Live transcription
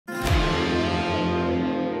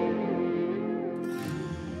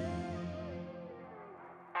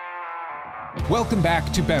Welcome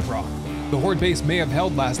back to Bedrock. The Horde base may have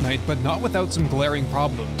held last night, but not without some glaring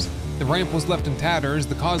problems. The ramp was left in tatters,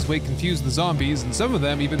 the causeway confused the zombies, and some of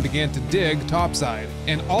them even began to dig topside.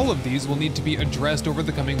 And all of these will need to be addressed over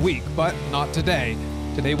the coming week, but not today.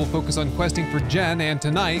 Today we'll focus on questing for Jen, and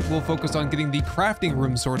tonight we'll focus on getting the crafting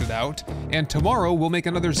room sorted out, and tomorrow we'll make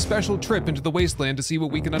another special trip into the Wasteland to see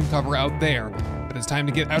what we can uncover out there. But it's time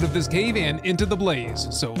to get out of this cave and into the blaze,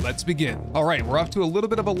 so let's begin. All right, we're off to a little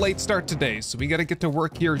bit of a late start today, so we gotta get to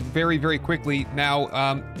work here very, very quickly.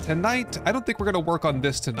 Now, tonight, I don't think we're gonna work on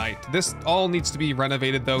this tonight. This all needs to be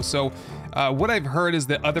renovated though, so what I've heard is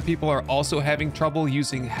that other people are also having trouble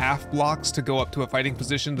using half blocks to go up to a fighting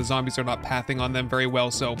position. The zombies are not pathing on them very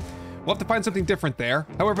well, so we'll have to find something different there.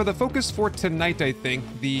 However, the focus for tonight, I think,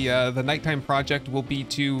 the nighttime project will be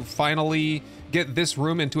to finally get this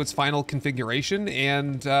room into its final configuration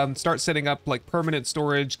and start setting up like permanent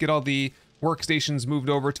storage, get all the workstations moved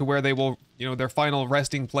over to where they will, their final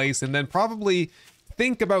resting place, and then probably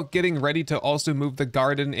think about getting ready to also move the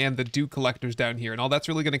garden and the dew collectors down here. And all that's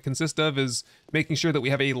really going to consist of is making sure that we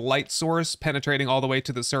have a light source penetrating all the way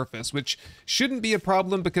to the surface, which shouldn't be a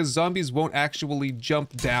problem because zombies won't actually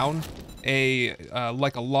jump down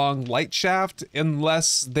like a long light shaft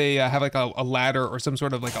unless they have like a ladder or some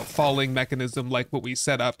sort of like a falling mechanism like what we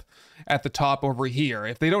set up at the top over here.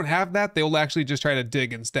 If they don't have that, they'll actually just try to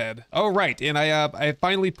dig instead. Oh, right, and I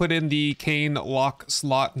finally put in the cane lock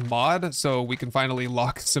slot mod, so we can finally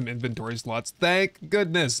lock some inventory slots. Thank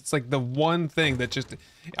goodness. It's like the one thing that just,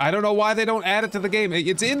 I don't know why they don't add it to the game.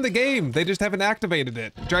 It's in the game. They just haven't activated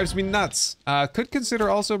it. It drives me nuts. Could consider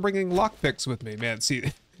also bringing lockpicks with me. Man,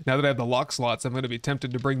 see, now that I have the lock slots, I'm going to be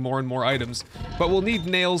tempted to bring more and more items. But we'll need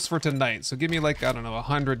nails for tonight, so give me like, I don't know,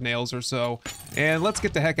 100 nails or so. And let's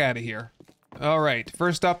get the heck out of here. All right,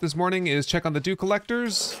 first stop this morning is check on the dew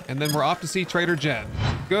collectors, and then we're off to see Trader Jen.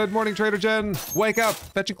 Good morning, Trader Jen. Wake up,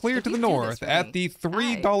 fetch and clear to the north at the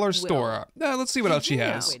 $3 store. Let's see what else she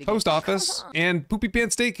has. Post office and Poopy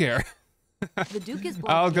Pants Daycare. The Duke is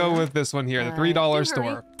I'll go with this one here, the $3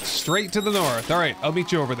 store. Straight to the north. All right, I'll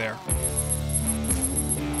meet you over there.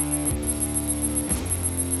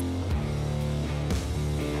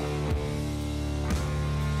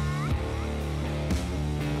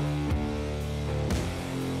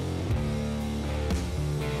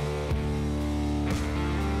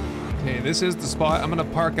 This is the spot. I'm gonna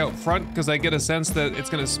park out front because I get a sense that it's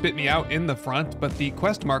gonna spit me out in the front, but the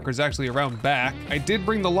quest marker is actually around back. I did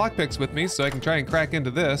bring the lockpicks with me so I can try and crack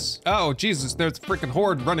into this. Oh, Jesus, there's a freaking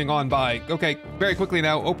horde running on by. Okay, very quickly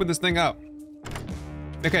now, open this thing up.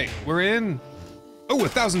 Okay, we're in. Oh,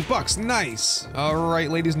 $1,000, nice. All right,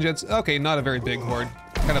 ladies and gents. Okay, not a very big horde.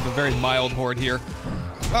 Kind of a very mild horde here.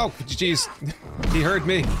 Oh, geez, he heard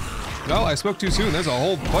me. No, I spoke too soon. There's a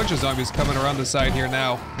whole bunch of zombies coming around the side here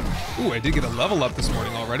now. Ooh, I did get a level up this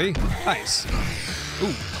morning already. Nice.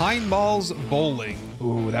 Ooh, Pine Balls Bowling.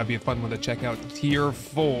 Ooh, that'd be a fun one to check out. Tier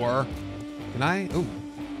 4. Can I? Ooh,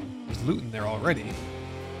 there's loot in there already.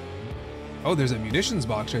 Oh, there's a munitions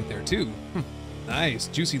box right there too. Nice,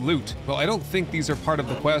 juicy loot. Well, I don't think these are part of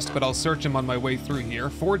the quest, but I'll search them on my way through here.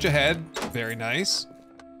 Forge ahead. Very nice.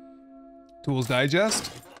 Tools Digest.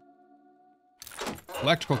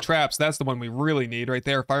 Electrical traps, that's the one we really need right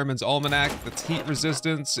there. Fireman's Almanac, that's heat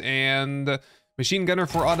resistance, and machine gunner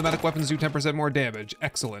for automatic weapons do 10% more damage.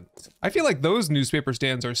 Excellent. I feel like those newspaper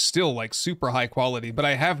stands are still like super high quality, but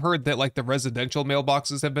I have heard that like the residential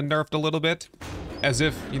mailboxes have been nerfed a little bit. As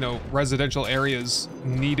if, residential areas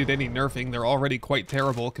needed any nerfing. They're already quite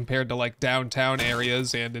terrible compared to like downtown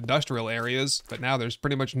areas and industrial areas, but now there's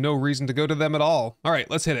pretty much no reason to go to them at all. All right,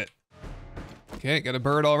 let's hit it. Okay, got a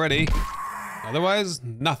bird already. Otherwise,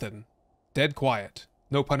 nothing. Dead quiet.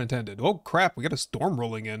 No pun intended. Oh crap, we got a storm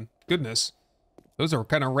rolling in. Goodness. Those are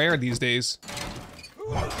kind of rare these days.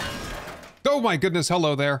 Oh my goodness,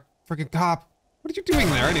 hello there. Freaking cop. What are you doing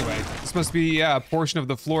there anyway? This must be, yeah, a portion of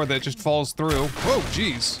the floor that just falls through. Whoa,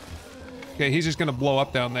 jeez. Okay, he's just gonna blow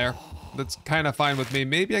up down there. That's kind of fine with me.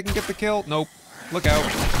 Maybe I can get the kill? Nope. Look out.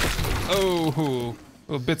 Oh,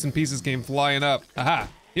 little bits and pieces came flying up. Aha,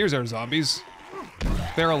 here's our zombies.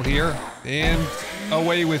 Barrel here, and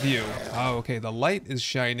away with you. Oh, okay, the light is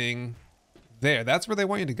shining there. That's where they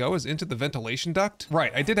want you to go, is into the ventilation duct?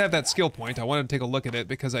 Right, I did have that skill point. I wanted to take a look at it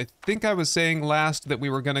because I think I was saying last that we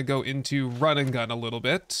were gonna go into run and gun a little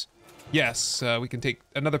bit. Yes, we can take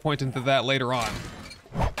another point into that later on.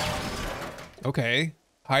 Okay,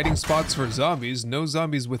 hiding spots for zombies. No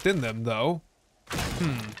zombies within them, though.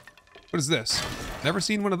 What is this? Never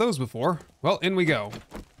seen one of those before. Well, in we go.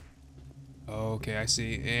 Okay, I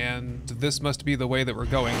see. And this must be the way that we're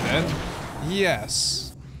going then.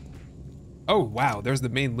 Yes. Oh, wow, there's the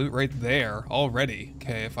main loot right there already.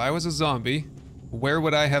 Okay, if I was a zombie, where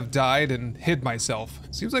would I have died and hid myself?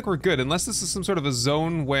 Seems like we're good, unless this is some sort of a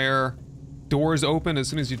zone where doors open as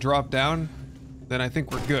soon as you drop down, then I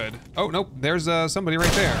think we're good. Oh, nope, there's somebody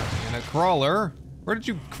right there. And a crawler. Where did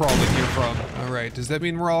you crawl in here from? All right, does that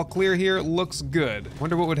mean we're all clear here? Looks good.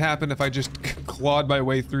 Wonder what would happen if I just clawed my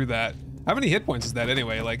way through that. How many hit points is that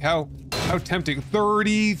anyway? Like how tempting.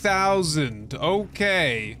 30,000,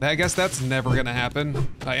 okay. I guess that's never gonna happen.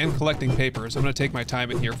 I am collecting papers. I'm gonna take my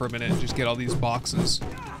time in here for a minute and just get all these boxes.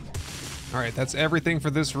 All right, that's everything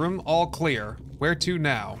for this room, all clear. Where to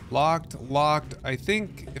now? Locked, locked. I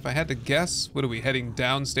think if I had to guess, what are we heading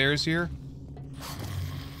downstairs here?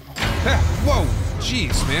 Whoa,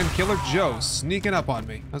 jeez, man, Killer Joe sneaking up on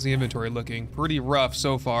me. How's the inventory looking? Pretty rough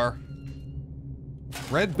so far.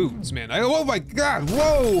 Red boots, man. Oh my God,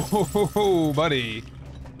 whoa, buddy.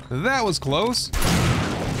 That was close.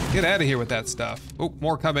 Get out of here with that stuff. Oh,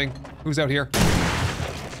 more coming. Who's out here?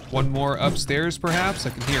 One more upstairs, perhaps?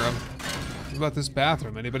 I can hear him. What about this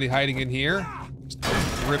bathroom? Anybody hiding in here? Just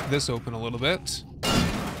rip this open a little bit.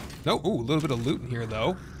 No, ooh, a little bit of loot in here,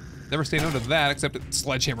 though. Never say no to that, except that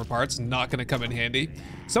sledgehammer parts, not gonna come in handy.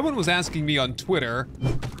 Someone was asking me on Twitter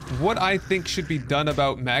what I think should be done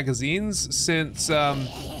about magazines since,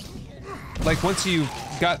 like once you've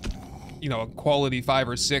got, you know, a quality 5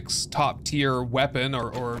 or 6 top tier weapon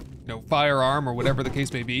or you know, firearm or whatever the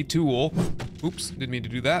case may be, tool. Oops, didn't mean to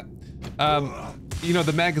do that. You know,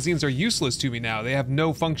 the magazines are useless to me now. They have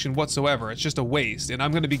no function whatsoever. It's just a waste. And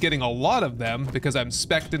I'm gonna be getting a lot of them because I'm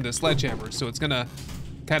spec'd into sledgehammers. So it's gonna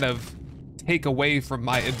kind of take away from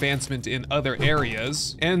my advancement in other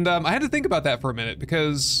areas. And I had to think about that for a minute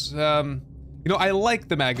because, you know, I like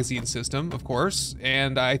the magazine system, of course,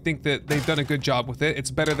 and I think that they've done a good job with it.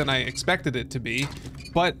 It's better than I expected it to be,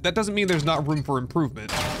 but that doesn't mean there's not room for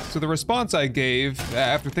improvement. So the response I gave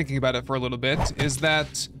after thinking about it for a little bit is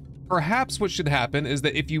that perhaps what should happen is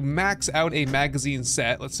that if you max out a magazine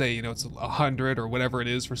set, let's say, you know, it's 100 or whatever it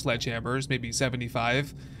is for sledgehammers, maybe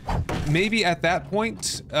 75, maybe at that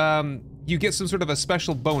point, you get some sort of a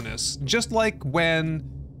special bonus. Just like when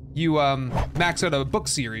you max out a book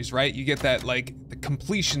series, right? You get that, like, the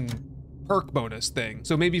completion perk bonus thing.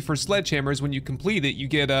 So maybe for sledgehammers, when you complete it, you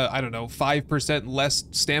get a, I don't know, 5% less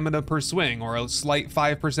stamina per swing, or a slight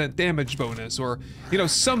 5% damage bonus, or, you know,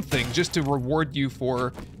 something just to reward you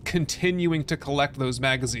for continuing to collect those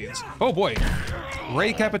magazines. Oh boy,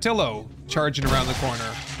 Ray Capitillo charging around the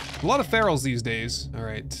corner. A lot of ferals these days. All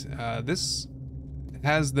right, this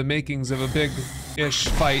has the makings of a big-ish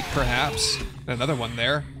fight, perhaps. Another one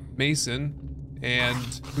there, Mason.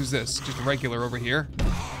 And who's this? Just a regular over here.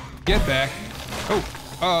 Get back.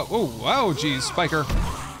 Oh, geez, Spiker.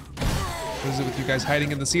 What is it with you guys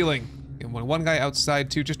hiding in the ceiling? And one guy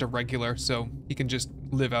outside too, just a regular, so he can just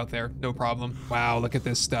live out there, no problem. Wow, look at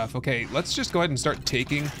this stuff. Okay, let's just go ahead and start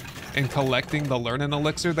taking and collecting the learning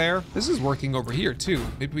elixir there. This is working over here too.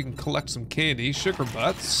 Maybe we can collect some candy, sugar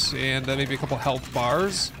butts, and maybe a couple health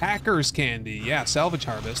bars. Hacker's candy, yeah, salvage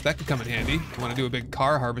harvest, that could come in handy. I want to do a big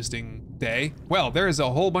car harvesting day. Well, there is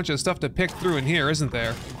a whole bunch of stuff to pick through in here, isn't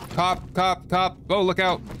there? Cop, cop, cop, oh, look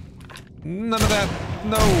out. None of that,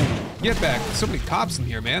 no. Get back, so many cops in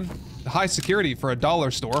here, man. High security for a dollar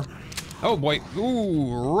store. Oh boy,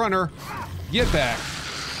 ooh, runner. Get back.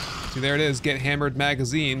 See, there it is, Get Hammered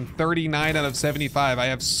magazine, 39 out of 75. I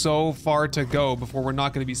have so far to go before we're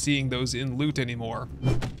not gonna be seeing those in loot anymore.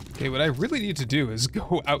 Okay, what I really need to do is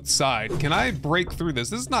go outside. Can I break through this?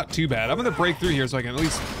 This is not too bad. I'm gonna break through here so I can at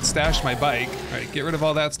least stash my bike. All right, get rid of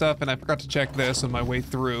all that stuff, and I forgot to check this on my way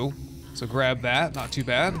through. So grab that, not too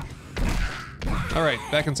bad. All right,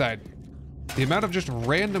 back inside. The amount of just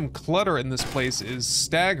random clutter in this place is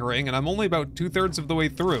staggering, and I'm only about 2/3 of the way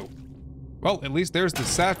through. Well, at least there's the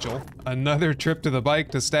satchel. Another trip to the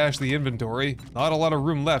bike to stash the inventory. Not a lot of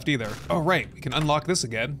room left either. Oh right, we can unlock this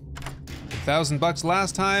again. $1,000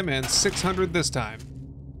 last time and 600 this time.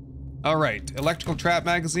 All right, electrical trap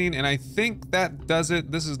magazine, and I think that does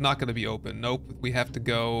it. This is not gonna be open. Nope, we have to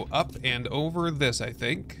go up and over this, I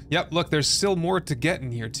think. Yep, look, there's still more to get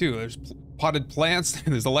in here too. There's potted plants,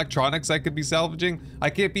 there's electronics I could be salvaging. I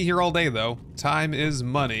can't be here all day though. Time is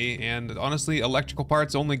money, and honestly, electrical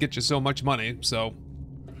parts only get you so much money, so.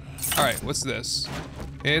 All right, what's this?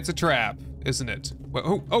 It's a trap, isn't it?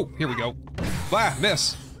 Oh, here we go. Ah,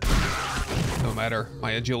 miss. No matter,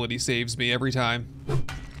 my agility saves me every time.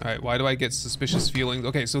 All right, why do I get suspicious feelings?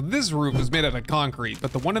 Okay, so this roof is made out of concrete,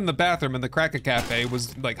 but the one in the bathroom in the Café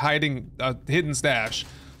was like hiding a hidden stash.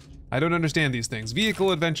 I don't understand these things.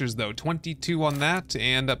 Vehicle adventures though, 22 on that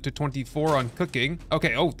and up to 24 on cooking.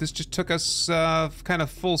 Okay, oh, this just took us kind of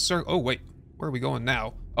full circle. Oh wait, Where are we going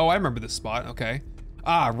now? Oh, I remember this spot. Okay.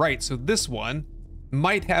 Ah, right. So this one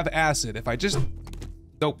might have acid. If I just...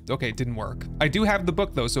 Nope. Okay, it didn't work. I do have the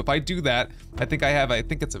book though, so if I do that, I think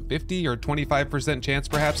it's a 50 or 25% chance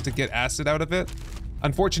perhaps to get acid out of it.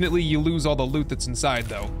 Unfortunately, you lose all the loot that's inside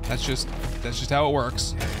though. That's just how it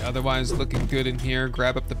works. Okay, otherwise, looking good in here.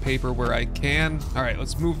 Grab up the paper where I can. All right,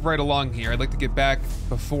 let's move right along here. I'd like to get back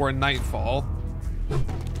before nightfall.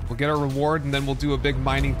 We'll get our reward and then we'll do a big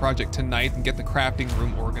mining project tonight and get the crafting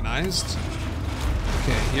room organized.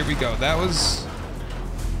 Okay, here we go. That was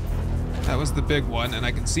the big one, and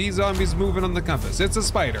I can see zombies moving on the compass. It's a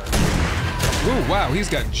spider. Ooh, wow, he's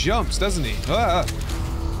got jumps, doesn't he? Ah.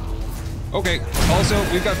 Okay, also,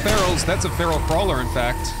 we've got ferals. That's a feral crawler, in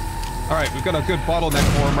fact. All right, we've got a good bottleneck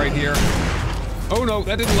for him right here. Oh no,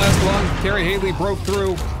 that didn't last long. Carrie Haley broke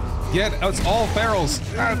through. Yet, it's all ferals.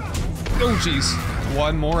 Ah. Oh, geez.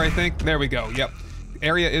 One more, I think. There we go, yep.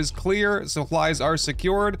 Area is clear, supplies are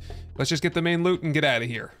secured. Let's just get the main loot and get out of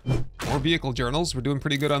here. More vehicle journals, we're doing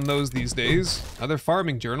pretty good on those these days. Another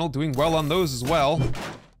farming journal, doing well on those as well.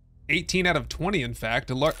 18 out of 20, in fact.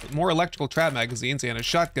 More electrical trap magazines and a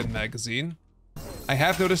shotgun magazine. I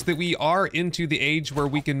have noticed that we are into the age where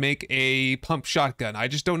we can make a pump shotgun. I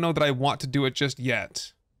just don't know that I want to do it just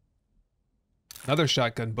yet. Another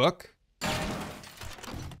shotgun book.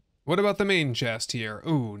 What about the main chest here?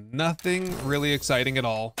 Ooh, nothing really exciting at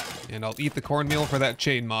all. And I'll eat the cornmeal for that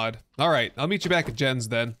chain mod. All right, I'll meet you back at Jen's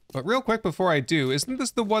then. But real quick before I do, isn't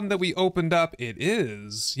this the one that we opened up? It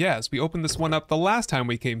is. Yes, we opened this one up the last time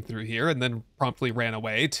we came through here and then promptly ran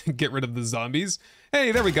away to get rid of the zombies.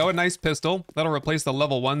 Hey, there we go, a nice pistol. That'll replace the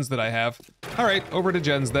level 1s that I have. All right, over to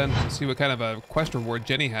Jen's then. See what kind of a quest reward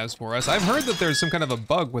Jenny has for us. I've heard that there's some kind of a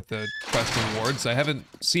bug with the quest rewards. I haven't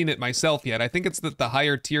seen it myself yet. I think it's that the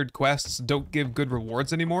higher tiered quests don't give good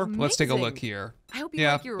rewards anymore. Amazing. Let's take a look here. I hope you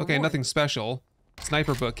like your reward. Okay, nothing special.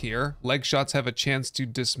 Sniper book here. Leg shots have a chance to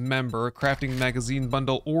dismember. Crafting magazine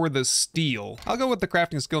bundle or the steel. I'll go with the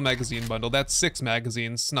crafting skill magazine bundle. That's 6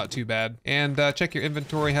 magazines, not too bad. And check your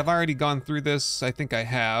inventory. Have I already gone through this? I think I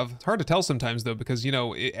have. It's hard to tell sometimes though, because you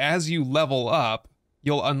know, as you level up,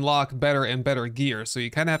 you'll unlock better and better gear. So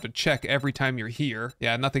you kind of have to check every time you're here.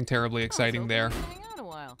 Yeah, nothing terribly exciting there.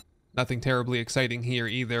 Nothing terribly exciting here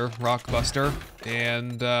either. Rockbuster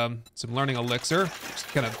and some learning elixir. Just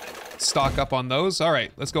kind of stock up on those. All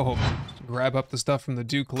right, let's go home. Grab up the stuff from the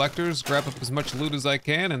Dew collectors, grab up as much loot as I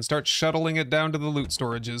can, and start shuttling it down to the loot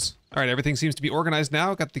storages. All right, everything seems to be organized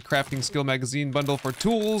now. Got the crafting skill magazine bundle for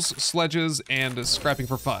tools, sledges, and scrapping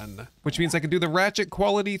for fun. Which means I can do the ratchet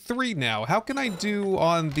quality 3 now. How can I do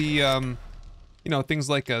on the, you know, things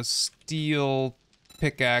like a steel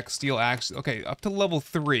pickaxe, steel axe? Okay, up to level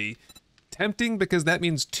 3. Tempting because that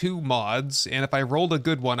means 2 mods, and if I rolled a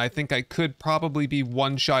good one, I think I could probably be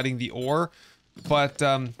one-shotting the ore. But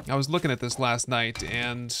I was looking at this last night,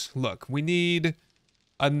 and look, we need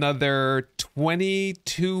another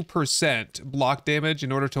 22% block damage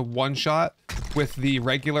in order to one-shot with the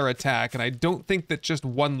regular attack, and I don't think that just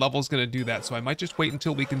one level is going to do that, so I might just wait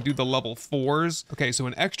until we can do the level 4s. Okay, so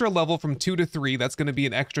an extra level from 2 to 3, that's going to be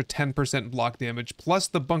an extra 10% block damage, plus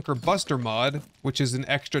the Bunker Buster mod, which is an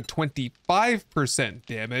extra 25%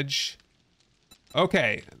 damage.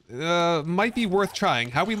 Okay, might be worth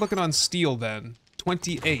trying. How are we looking on steel then?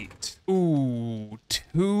 28. Ooh,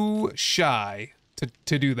 too shy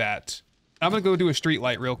to do that. I'm gonna go do a street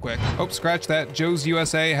light real quick. Oh, scratch that. Joe's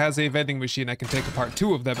USA has a vending machine. I can take apart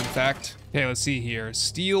 2 of them, in fact. Okay, let's see here.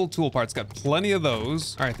 Steel tool parts, got plenty of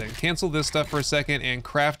those. All right then, cancel this stuff for a second and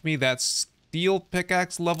craft me that steel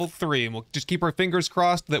pickaxe level 3. And we'll just keep our fingers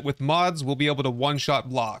crossed that with mods, we'll be able to one-shot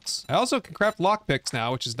blocks. I also can craft lockpicks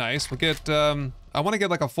now, which is nice. We'll get, I wanna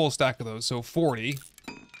get like a full stack of those, so 40.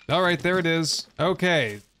 All right, there it is.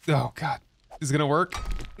 Okay. Oh God, is it gonna work?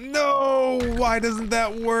 No, why doesn't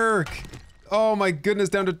that work? Oh my goodness,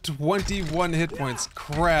 down to 21 hit points.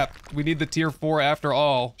 Crap, we need the tier 4 after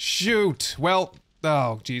all. Shoot, well,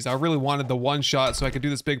 oh geez, I really wanted the one shot so I could do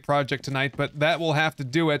this big project tonight, but that will have to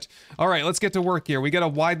do it. All right, let's get to work here. We gotta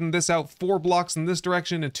widen this out 4 blocks in this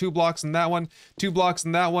direction and 2 blocks in that one, 2 blocks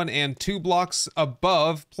in that one, and 2 blocks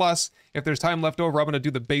above, plus if there's time left over, I'm gonna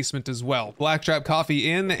do the basement as well. Blackstrap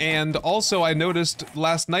Coffee in, and also I noticed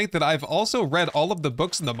last night that I've also read all of the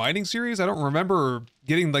books in the mining series. I don't remember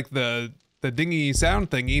getting like the dingy sound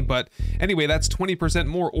thingy, but anyway, that's 20%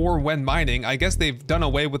 more ore when mining. I guess they've done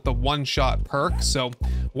away with the one-shot perk, so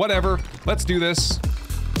whatever. Let's do this.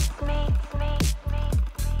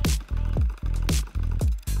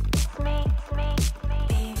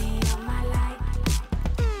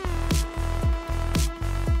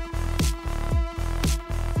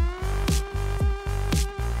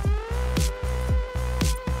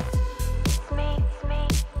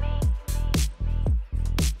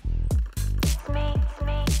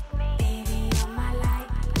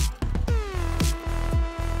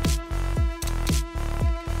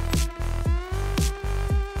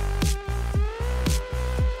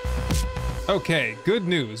 Okay, good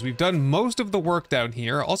news. We've done most of the work down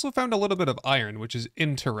here. Also found a little bit of iron, which is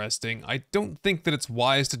interesting. I don't think that it's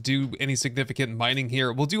wise to do any significant mining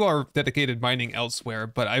here. We'll do our dedicated mining elsewhere,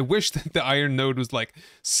 but I wish that the iron node was like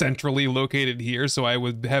centrally located here, so I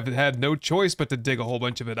would have had no choice but to dig a whole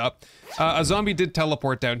bunch of it up. A zombie did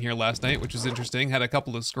teleport down here last night, which was interesting. Had a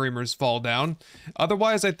couple of screamers fall down.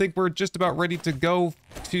 Otherwise, I think we're just about ready to go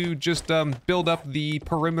to just build up the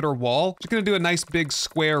perimeter wall. Just gonna do a nice big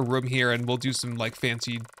square room here, and we'll do some like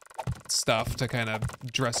fancy stuff to kind of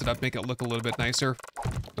dress it up, make it look a little bit nicer.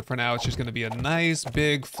 But for now, it's just gonna be a nice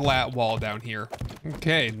big flat wall down here.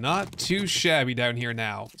 Okay, not too shabby down here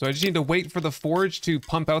now. So I just need to wait for the forge to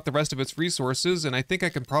pump out the rest of its resources, and I think I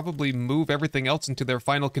can probably move everything else into their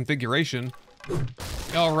final configuration.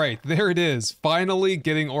 All right, there it is. Finally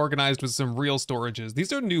getting organized with some real storages.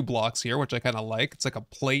 These are new blocks here, which I kind of like. It's like a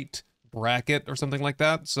plate bracket or something like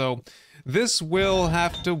that. So this will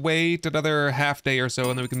have to wait another half day or so,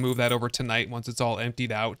 and then we can move that over tonight once it's all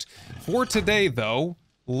emptied out. For today, though,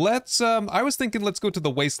 let's, I was thinking let's go to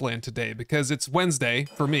the Wasteland today because it's Wednesday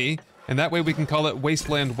for me, and that way we can call it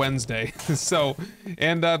Wasteland Wednesday. So,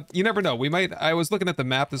 and you never know, we might, I was looking at the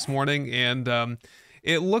map this morning, and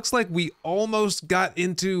it looks like we almost got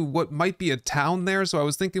into what might be a town there, so I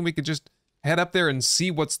was thinking we could just head up there and see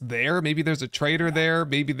what's there. Maybe there's a trader there.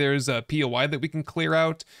 Maybe there's a POI that we can clear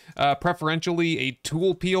out. Preferentially a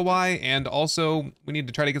tool POI, and also we need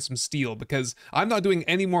to try to get some steel because I'm not doing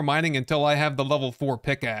any more mining until I have the level 4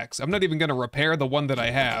 pickaxe. I'm not even going to repair the one that I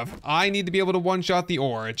have. I need to be able to one-shot the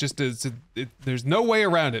ore. It just is, there's no way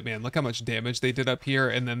around it, man. Look how much damage they did up here,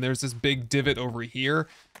 and then there's this big divot over here.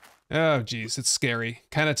 Oh, geez, it's scary.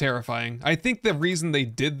 Kind of terrifying. I think the reason they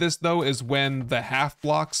did this, though, is when the half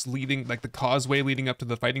blocks leading, like the causeway leading up to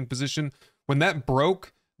the fighting position, when that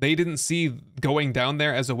broke, they didn't see going down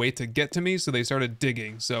there as a way to get to me, so they started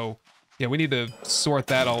digging. So, yeah, we need to sort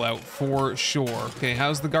that all out for sure. Okay,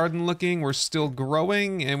 how's the garden looking? We're still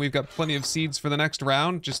growing, and we've got plenty of seeds for the next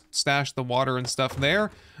round. Just stash the water and stuff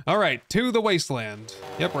there. All right, to the Wasteland.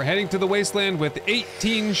 Yep, we're heading to the Wasteland with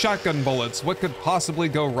 18 shotgun bullets. What could possibly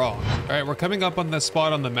go wrong? All right, we're coming up on the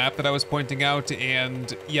spot on the map that I was pointing out,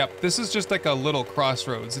 and yep, this is just like a little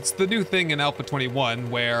crossroads. It's the new thing in Alpha 21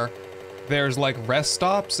 where there's like rest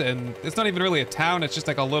stops, and it's not even really a town, it's just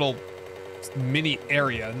like a little mini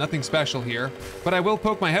area. Nothing special here, but I will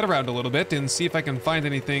poke my head around a little bit and see if I can find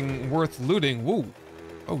anything worth looting. Whoa.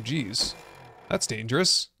 Oh, geez. That's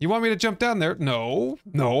dangerous. You want me to jump down there? No,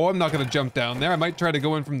 I'm not gonna jump down there. I might try to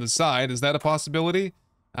go in from the side. Is that a possibility?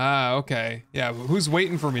 Ah, okay. Yeah, who's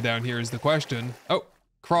waiting for me down here is the question. Oh,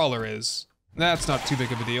 crawler is. That's not too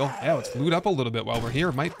big of a deal. Yeah, let's loot up a little bit while we're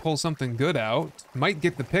here. Might pull something good out. Might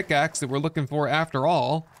get the pickaxe that we're looking for after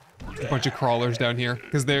all. A bunch of crawlers down here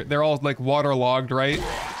because they're all like waterlogged, right?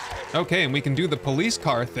 Okay, and we can do the police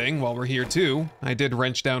car thing while we're here too. I did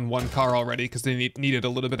wrench down one car already because they needed a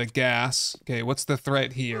little bit of gas. Okay, what's the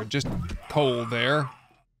threat here? Just coal there.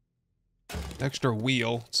 Extra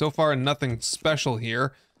wheel. So far, nothing special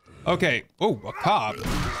here. Okay, oh, a cop.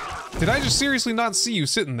 Did I just seriously not see you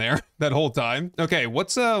sitting there that whole time? Okay,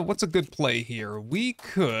 what's a good play here? We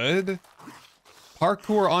could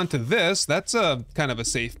parkour onto this. That's a kind of a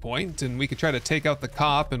safe point, and we could try to take out the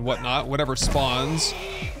cop and whatnot, whatever spawns.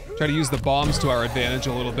 Try to use the bombs to our advantage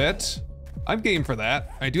a little bit. I'm game for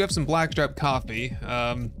that. I do have some blackstrap coffee.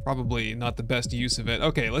 Probably not the best use of it.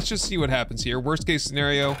 Okay, let's just see what happens here. Worst case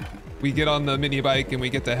scenario, we get on the mini bike and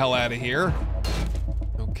we get the hell out of here.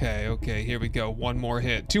 Okay, here we go. One more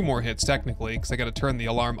hit. Two more hits, technically, because I gotta turn the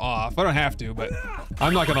alarm off. I don't have to, but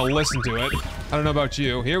I'm not gonna listen to it. I don't know about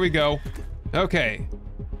you. Here we go. Okay,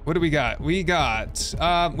 what do we got? We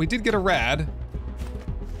did get a rad.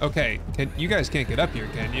 Okay, you guys can't get up here,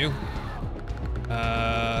 can you?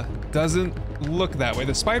 Doesn't look that way.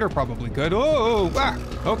 The spider probably could. Oh, ah,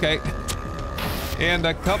 okay. And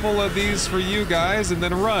a couple of these for you guys, and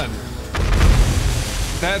then run.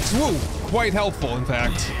 That's, woo, quite helpful, in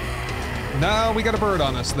fact. Now we got a bird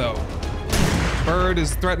on us, though. Bird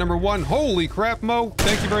is threat number 1. Holy crap, Mo.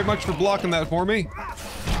 Thank you very much for blocking that for me.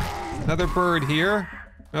 Another bird here.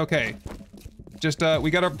 Okay. Just, we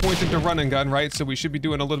got our pointed to run and gun, right? So we should be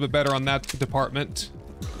doing a little bit better on that department.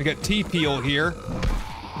 We got T-Peel here.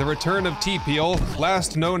 The return of T-Peel,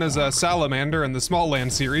 last known as a salamander in the Small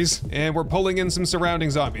Land series. And we're pulling in some surrounding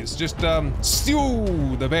zombies. Just,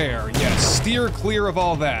 stew the bear. Yes, steer clear of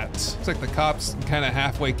all that. Looks like the cop's kind of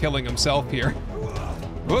halfway killing himself here.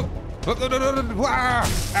 Whoop.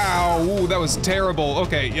 Ow, ooh, that was terrible.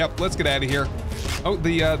 Okay, yep, let's get out of here. Oh,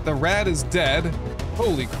 the rat is dead.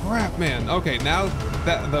 Holy crap, man. Okay, now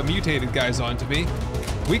that the mutated guy's onto me,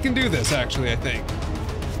 we can do this, actually, I think.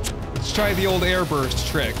 Let's try the old airburst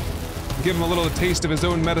trick. Give him a little taste of his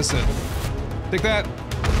own medicine. Take that.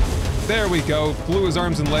 There we go. Blew his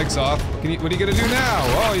arms and legs off. What are you gonna do now?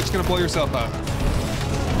 Oh, you're just gonna blow yourself up.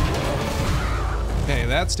 Okay,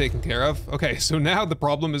 that's taken care of. Okay, so now the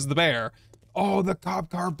problem is the bear. Oh, the cop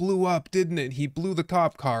car blew up, didn't it? He blew the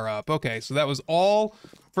cop car up. Okay, so that was all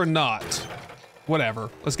for naught. Whatever,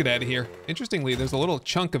 let's get out of here. Interestingly, there's a little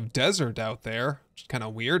chunk of desert out there, which is kind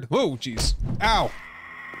of weird. Whoa, jeez. Ow!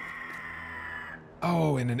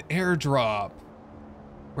 Oh, and an airdrop.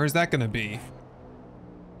 Where's that gonna be?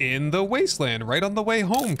 In the wasteland, right on the way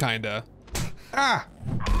home, kinda. Ah!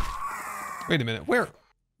 Wait a minute,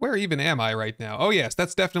 where even am I right now? Oh yes,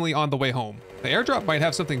 that's definitely on the way home. The airdrop might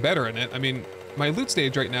have something better in it. I mean, my loot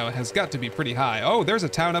stage right now has got to be pretty high. Oh, there's a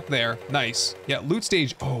town up there. Nice. Yeah, loot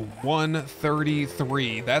stage, oh,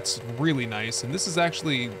 133. That's really nice. And this is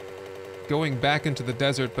actually going back into the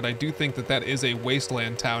desert, but I do think that that is a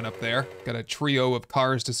wasteland town up there. Got a trio of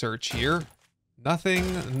cars to search here.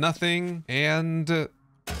 Nothing, and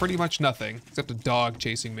pretty much nothing, except a dog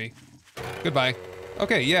chasing me. Goodbye.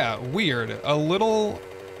 Okay, yeah, weird. A little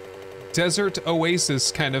desert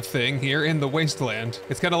oasis kind of thing here in the wasteland.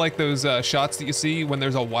 It's kind of like those shots that you see when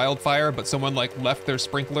there's a wildfire, but someone like left their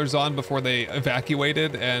sprinklers on before they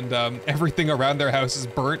evacuated, and everything around their house is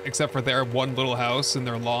burnt except for their one little house and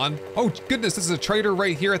their lawn. Oh goodness, this is a trader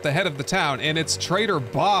right here at the head of the town, and it's Trader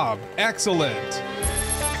Bob. Excellent.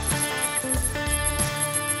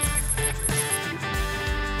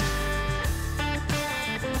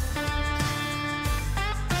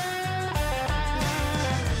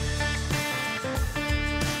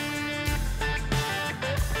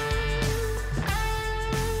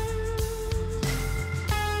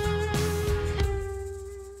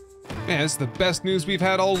 Man, this is the best news we've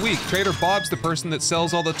had all week. Trader Bob's the person that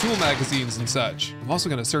sells all the tool magazines and such. I'm also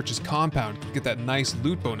gonna search his compound, get that nice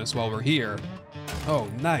loot bonus while we're here.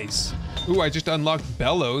 Oh, nice. Ooh, I just unlocked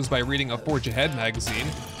Bellows by reading a Forge Ahead magazine.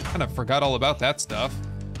 Kind of forgot all about that stuff.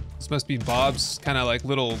 This must be Bob's kind of like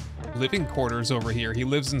little living quarters over here. He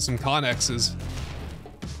lives in some connexes.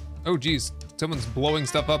 Oh geez, someone's blowing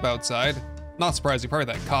stuff up outside. Not surprising,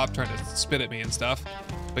 probably that cop trying to spit at me and stuff.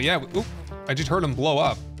 But yeah, oop, I just heard him blow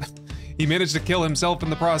up. He managed to kill himself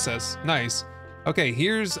in the process. Nice. Okay,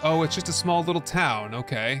 here's, oh, it's just a small little town.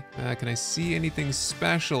 Okay. Can I see anything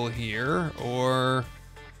special here? Or,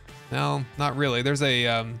 no, not really. There's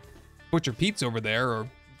a Butcher Pete's over there, or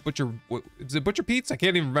is it Butcher Pete's? I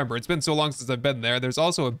can't even remember. It's been so long since I've been there. There's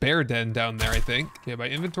also a bear den down there, I think. Okay, my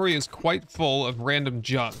inventory is quite full of random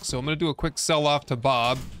junk. So I'm gonna do a quick sell off to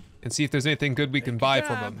Bob and see if there's anything good we can buy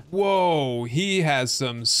from him. Whoa, he has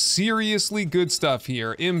some seriously good stuff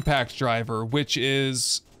here. Impact driver, which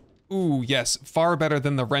is, ooh, yes, far better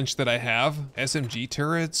than the wrench that I have. SMG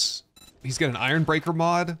turrets. He's got an iron breaker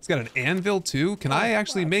mod. He's got an anvil too. Can I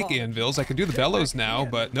actually make anvils? I can do the bellows now,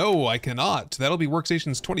 but no, I cannot. That'll be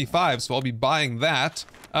workstations 25, so I'll be buying that.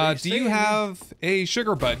 Do you have a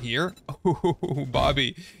sugar butt here? Oh,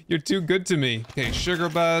 Bobby, you're too good to me. Okay, sugar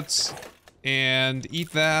butts. And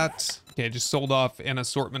eat that. Okay, just sold off an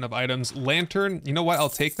assortment of items. Lantern, you know what? I'll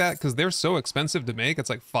take that because they're so expensive to make. It's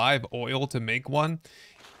like 5 oil to make one.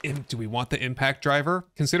 And do we want the impact driver?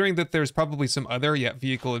 Considering that there's probably some other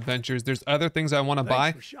vehicle adventures, there's other things I want to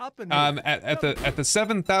buy. At the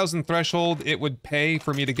 7,000 threshold, it would pay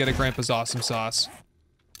for me to get a Grandpa's Awesome Sauce.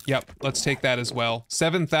 Yep, let's take that as well.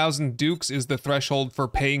 7,000 Dukes is the threshold for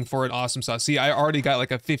paying for an Awesome Sauce. See, I already got like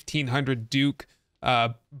a 1,500 Duke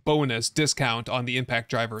bonus discount on the impact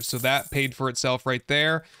driver, so that paid for itself right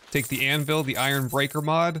there. Take the anvil, the iron breaker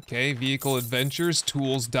mod. Okay, vehicle adventures,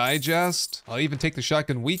 tools digest. I'll even take the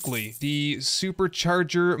shotgun weekly. The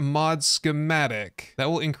supercharger mod schematic, that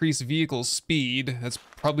will increase vehicle speed. That's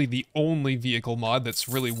probably the only vehicle mod that's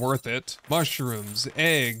really worth it. Mushrooms,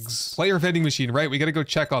 eggs, player vending machine, right? We gotta go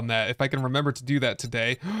check on that if I can remember to do that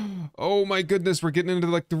today. Oh my goodness, we're getting into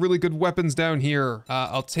like the really good weapons down here.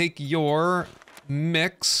 I'll take your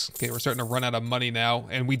mix. Okay, we're starting to run out of money now,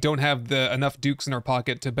 and we don't have enough Dukes in our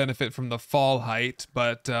pocket to benefit from the fall height,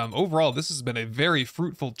 but overall, this has been a very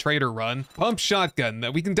fruitful trader run. Pump shotgun,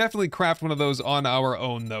 that we can definitely craft one of those on our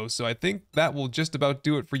own though, so I think that will just about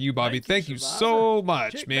do it for you, Bobby. Thank you so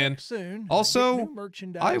much, man. Also,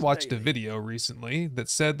 I watched a video recently that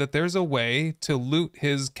said that there's a way to loot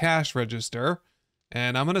his cash register,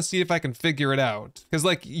 and I'm gonna see if I can figure it out. Because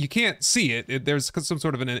like, you can't see it. There's some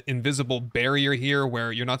sort of an invisible barrier here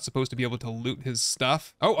where you're not supposed to be able to loot his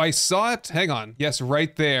stuff. Oh, I saw it, hang on. Yes,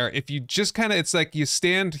 right there. If you just kind of, it's like you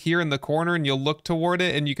stand here in the corner and you'll look toward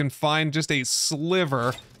it and you can find just a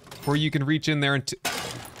sliver where you can reach in there and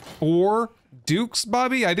 4 Dukes,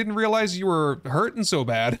 Bobby? I didn't realize you were hurting so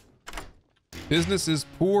bad. Business is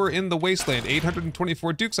poor in the wasteland.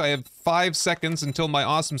 824 dukes. I have 5 seconds until my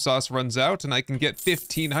awesome sauce runs out, and I can get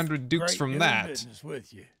 1,500 dukes from that.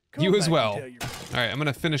 You as well. All right, I'm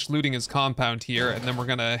gonna finish looting his compound here, and then we're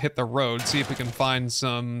gonna hit the road, see if we can find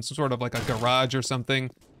some sort of like a garage or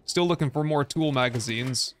something. Still looking for more tool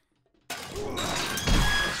magazines.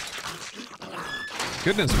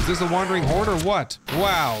 Goodness, was this a wandering horde or what?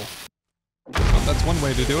 Wow. Well, that's one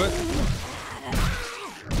way to do it.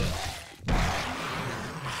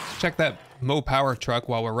 Check that Mo power truck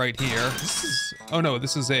while we're right here. This is, oh no,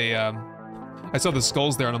 this is a, I saw the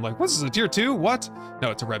skulls there and I'm like, what's this, a tier 2? What?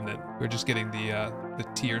 No, it's a remnant. We're just getting the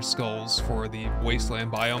tier skulls for the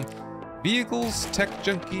wasteland biome. Vehicles, tech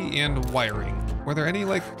junkie, and wiring. Were there any,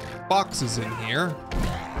 like, boxes in here?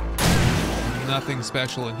 Nothing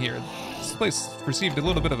special in here. This place received a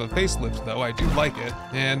little bit of a facelift, though. I do like it.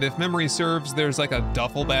 And if memory serves, there's like a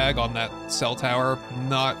duffel bag on that cell tower.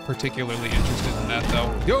 Not particularly interested in that,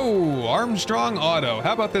 though. Yo, Armstrong Auto.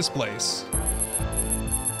 How about this place?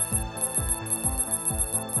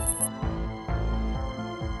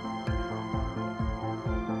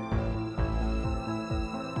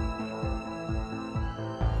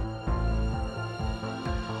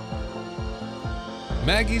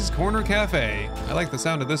 Maggie's Corner Cafe. I like the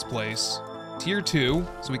sound of this place. Tier 2,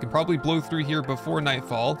 so we can probably blow through here before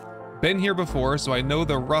nightfall. Been here before, so I know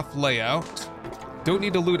the rough layout. Don't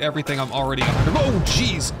need to loot everything, I'm already 100. Oh,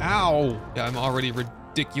 jeez, ow! Yeah, I'm already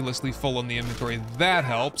ridiculously full on the inventory. That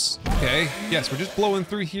helps. Okay, yes, we're just blowing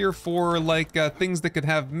through here for, like, things that could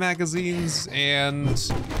have magazines and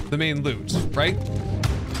the main loot, right?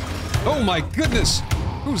 Oh my goodness!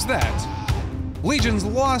 Who's that? Legion's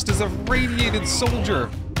lost as a radiated soldier.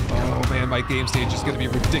 Oh man, my game stage is gonna be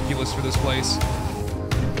ridiculous for this place.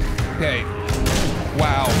 Okay.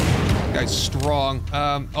 Wow. Guy's strong.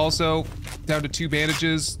 Also, down to 2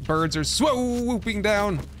 bandages. Birds are swooping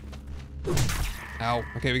down. Ow.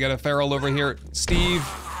 Okay, we got a feral over here. Steve.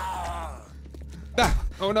 Ah,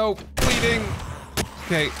 oh no, bleeding.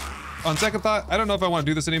 Okay, on second thought, I don't know if I want to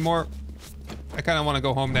do this anymore. I kind of want to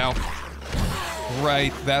go home now.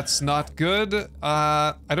 Right, that's not good.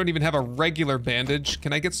 I don't even have a regular bandage.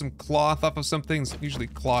 Can I get some cloth off of something? It's usually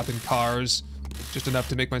cloth in cars. Just enough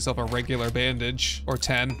to make myself a regular bandage. Or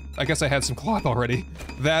 10. I guess I had some cloth already.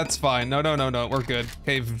 That's fine. No, we're good.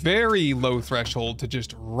 Okay, very low threshold to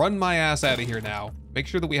just run my ass out of here now. Make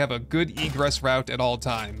sure that we have a good egress route at all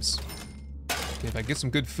times. Okay, if I get some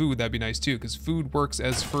good food, that'd be nice too, because food works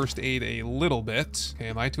as first aid a little bit. Okay,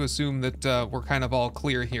 am I to assume that we're kind of all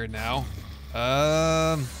clear here now?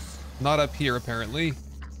 Not up here, apparently.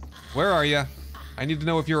 Where are you? I need to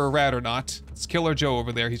know if you're a rat or not. It's Killer Joe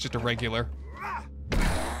over there. He's just a regular.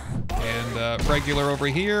 And, regular over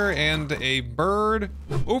here, and a bird.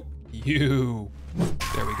 Oop, you.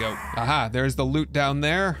 There we go. Aha, there's the loot down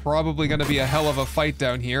there. Probably gonna be a hell of a fight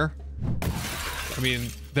down here. I mean,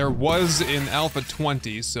 there was in Alpha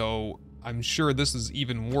 20, so I'm sure this is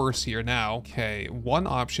even worse here now. Okay, one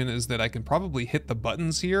option is that I can probably hit the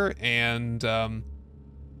buttons here and,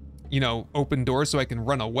 you know, open doors so I can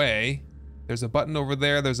run away. There's a button over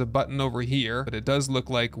there, there's a button over here, but it does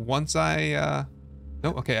look like once I,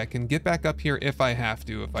 no, okay, I can get back up here if I have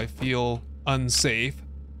to, if I feel unsafe.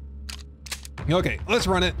 Okay, let's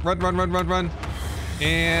run it. Run.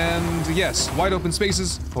 And yes, wide open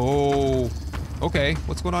spaces. Oh, okay,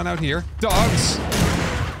 what's going on out here? Dogs!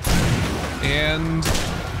 And,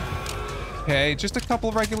 okay, just a couple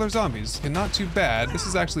of regular zombies, and not too bad. This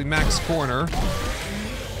is actually Mac's corner.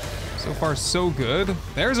 So far, so good.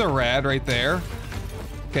 There's a rad right there.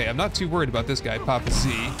 Okay, I'm not too worried about this guy, Papa Z.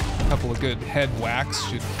 A couple of good head whacks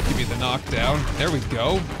should give me the knockdown. There we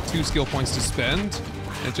go. 2 skill points to spend.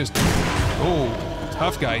 And just, oh,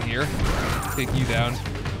 tough guy here. Take you down.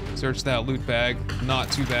 Search that loot bag.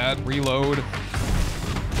 Not too bad. Reload.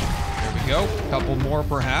 Go. Couple more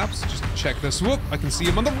perhaps. Just check this. Whoop! I can see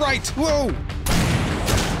him on the right. Whoa!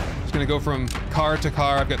 Just gonna go from car to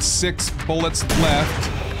car. I've got 6 bullets left.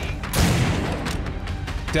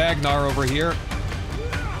 Dagnar over here.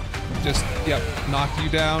 Just, yep, knock you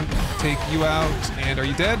down, take you out, and are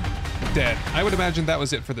you dead? Dead. I would imagine that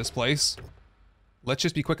was it for this place. Let's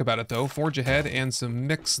just be quick about it though. Forge ahead and some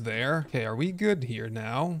mix there. Okay, are we good here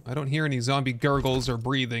now? I don't hear any zombie gurgles or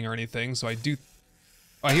breathing or anything, so I do...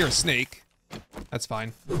 Oh, I hear a snake. That's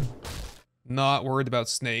fine. Not worried about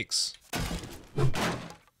snakes.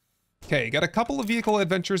 Okay, got a couple of Vehicle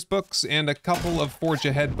Adventures books and a couple of Forge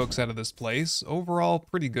Ahead books out of this place. Overall,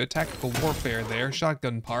 pretty good. Tactical Warfare there.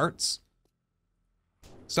 Shotgun parts.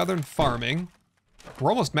 Southern Farming.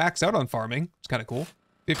 We're almost maxed out on farming. It's kind of cool.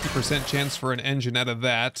 50% chance for an engine out of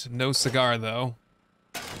that. No cigar, though.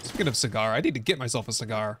 Speaking of cigar, I need to get myself a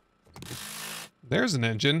cigar. There's an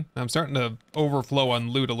engine. I'm starting to overflow on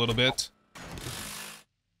loot a little bit.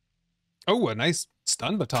 Oh, a nice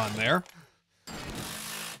stun baton there.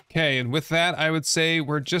 Okay, and with that, I would say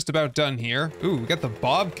we're just about done here. Ooh, we got the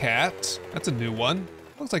Bobcat. That's a new one.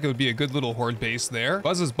 Looks like it would be a good little horde base there.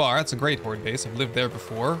 Buzz's Bar, that's a great horde base. I've lived there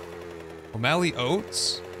before. O'Malley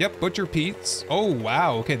Oats. Yep, Butcher Pete's. Oh,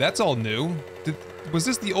 wow. Okay, that's all new. Was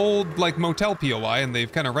this the old, like, motel POI and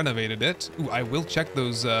they've kind of renovated it? Ooh, I will check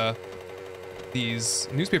those, these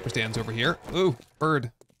newspaper stands over here. Ooh,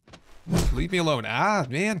 bird. Leave me alone. Ah,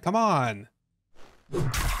 man, come on.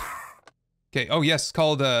 Okay, oh yes, it's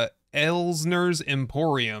called Elsner's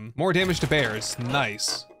Emporium. More damage to bears,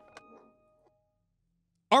 nice.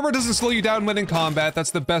 Armor doesn't slow you down when in combat.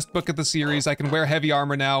 That's the best book of the series. I can wear heavy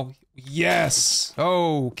armor now. Yes!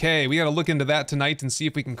 Okay, we gotta look into that tonight and see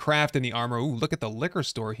if we can craft any armor. Ooh, look at the liquor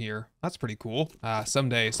store here. That's pretty cool.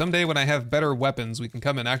 Someday when I have better weapons, we can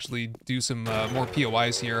come and actually do some more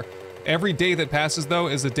POIs here. Every day that passes, though,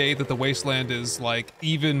 is a day that the Wasteland is, like,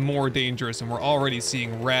 even more dangerous, and we're already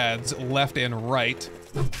seeing rads left and right.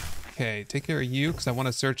 Okay, take care of you, because I want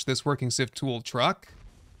to search this working sift tool truck.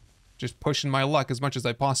 Just pushing my luck as much as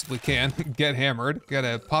I possibly can. Get hammered. Got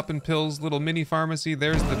a Poppin' Pills little mini pharmacy.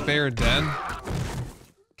 There's the bear den.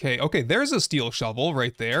 Okay, there's a steel shovel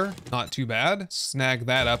right there. Not too bad. Snag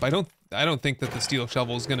that up. I don't think that the steel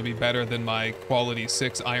shovel is going to be better than my quality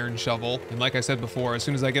 6 iron shovel. And like I said before, as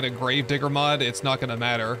soon as I get a grave digger mod, it's not going to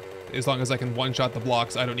matter. As long as I can one-shot the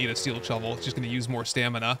blocks, I don't need a steel shovel. It's just going to use more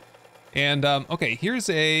stamina. And, okay, here's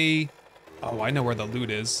a... Oh, I know where the loot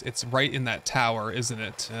is. It's right in that tower, isn't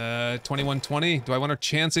it? 2120. Do I want to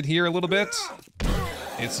chance it here a little bit?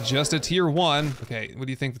 It's just a tier 1. Okay, what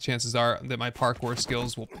do you think the chances are that my parkour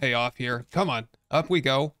skills will pay off here? Come on, up we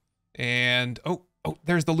go. And, oh,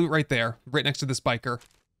 there's the loot right there, right next to this biker.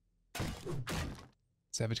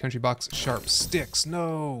 Savage Country Box, sharp sticks,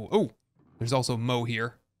 no. Oh, there's also Mo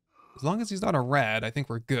here. As long as he's not a rad, I think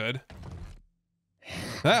we're good.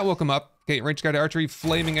 That will come up. Okay, range guide archery,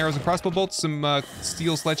 flaming arrows and crossbow bolts, some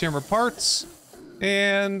steel sledgehammer parts.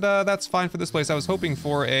 And that's fine for this place. I was hoping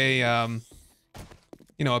for a,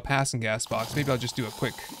 you know, a passing gas box. Maybe I'll just do a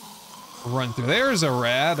quick run through. There's a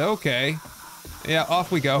rad, okay. Yeah,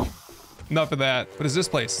 off we go. Enough of that. What is this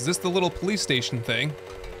place? Is this the little police station thing?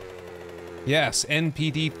 Yes,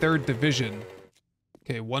 NPD 3rd Division.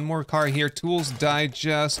 Okay, one more car here. Tools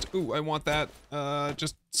digest. Ooh, I want that.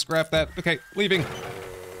 Just scrap that. Okay, leaving.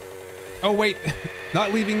 Oh, wait.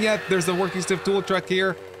 Not leaving yet. There's the working stiff tool truck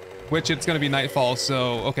here, which it's going to be nightfall.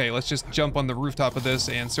 So, okay, let's just jump on the rooftop of this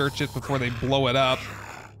and search it before they blow it up.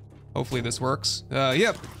 Hopefully this works.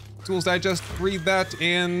 Yep. Tools digest, read that,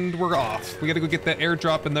 and we're off. We gotta go get that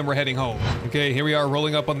airdrop and then we're heading home. Okay, here we are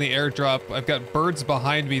rolling up on the airdrop. I've got birds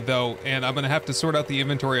behind me though, and I'm gonna have to sort out the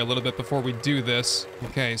inventory a little bit before we do this.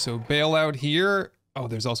 Okay, so bail out here. Oh,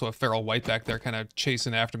 there's also a feral white back there kind of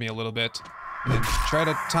chasing after me a little bit. And try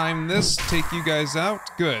to time this, take you guys out.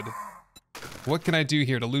 Good. What can I do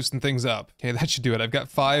here to loosen things up? Okay, that should do it. I've got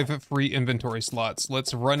 5 free inventory slots.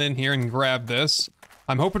 Let's run in here and grab this.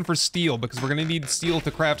 I'm hoping for steel because we're gonna need steel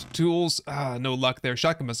to craft tools. No luck there.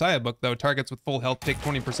 Shotgun Messiah book though. Targets with full health take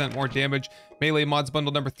 20% more damage. Melee mods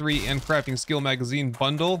bundle number 3 and crafting skill magazine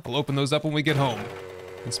bundle. We'll open those up when we get home.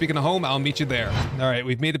 And speaking of home, I'll meet you there. All right,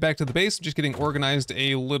 we've made it back to the base. Just getting organized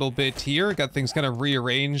a little bit here. Got things kind of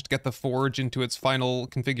rearranged. Got the forge into its final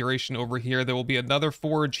configuration over here. There will be another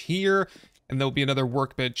forge here. And there'll be another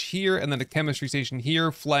workbench here. And then a chemistry station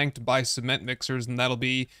here flanked by cement mixers. And that'll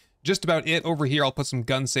be just about it. Over here, I'll put some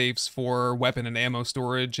gun safes for weapon and ammo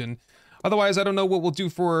storage. And otherwise, I don't know what we'll do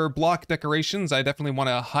for block decorations. I definitely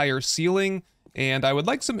want a higher ceiling. And I would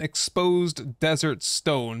like some exposed desert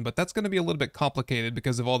stone, but that's going to be a little bit complicated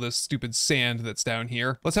because of all this stupid sand that's down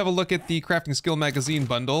here. Let's have a look at the crafting skill magazine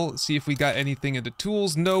bundle. See if we got anything into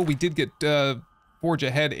tools. No, we did get forge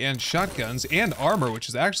ahead and shotguns and armor, which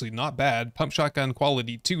is actually not bad. Pump shotgun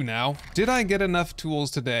quality 2 now. Did I get enough tools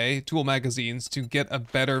today, tool magazines, to get a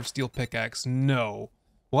better steel pickaxe? No.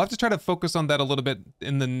 We'll have to try to focus on that a little bit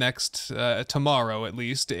in the next, tomorrow at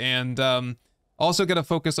least. And also gonna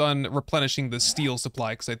focus on replenishing the steel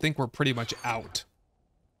supply because I think we're pretty much out.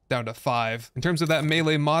 Down to 5. In terms of that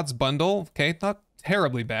melee mods bundle, okay, not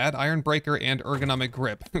terribly bad. Iron Breaker and Ergonomic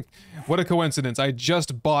Grip. What a coincidence. I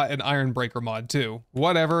just bought an Iron Breaker mod too.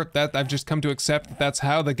 Whatever, that I've just come to accept that that's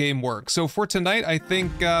how the game works. So for tonight, I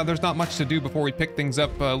think there's not much to do before we pick things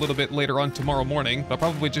up a little bit later on tomorrow morning. I'll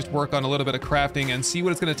probably just work on a little bit of crafting and see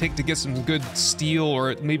what it's going to take to get some good steel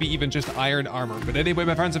or maybe even just iron armor. But anyway,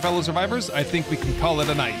 my friends and fellow survivors, I think we can call it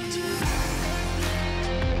a night.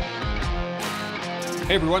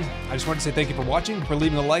 Hey everyone, I just wanted to say thank you for watching, for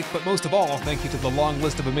leaving a like, but most of all, thank you to the long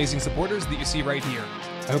list of amazing supporters that you see right here.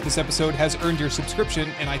 I hope this episode has earned your subscription,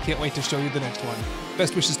 and I can't wait to show you the next one.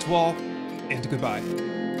 Best wishes to all, and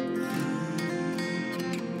goodbye.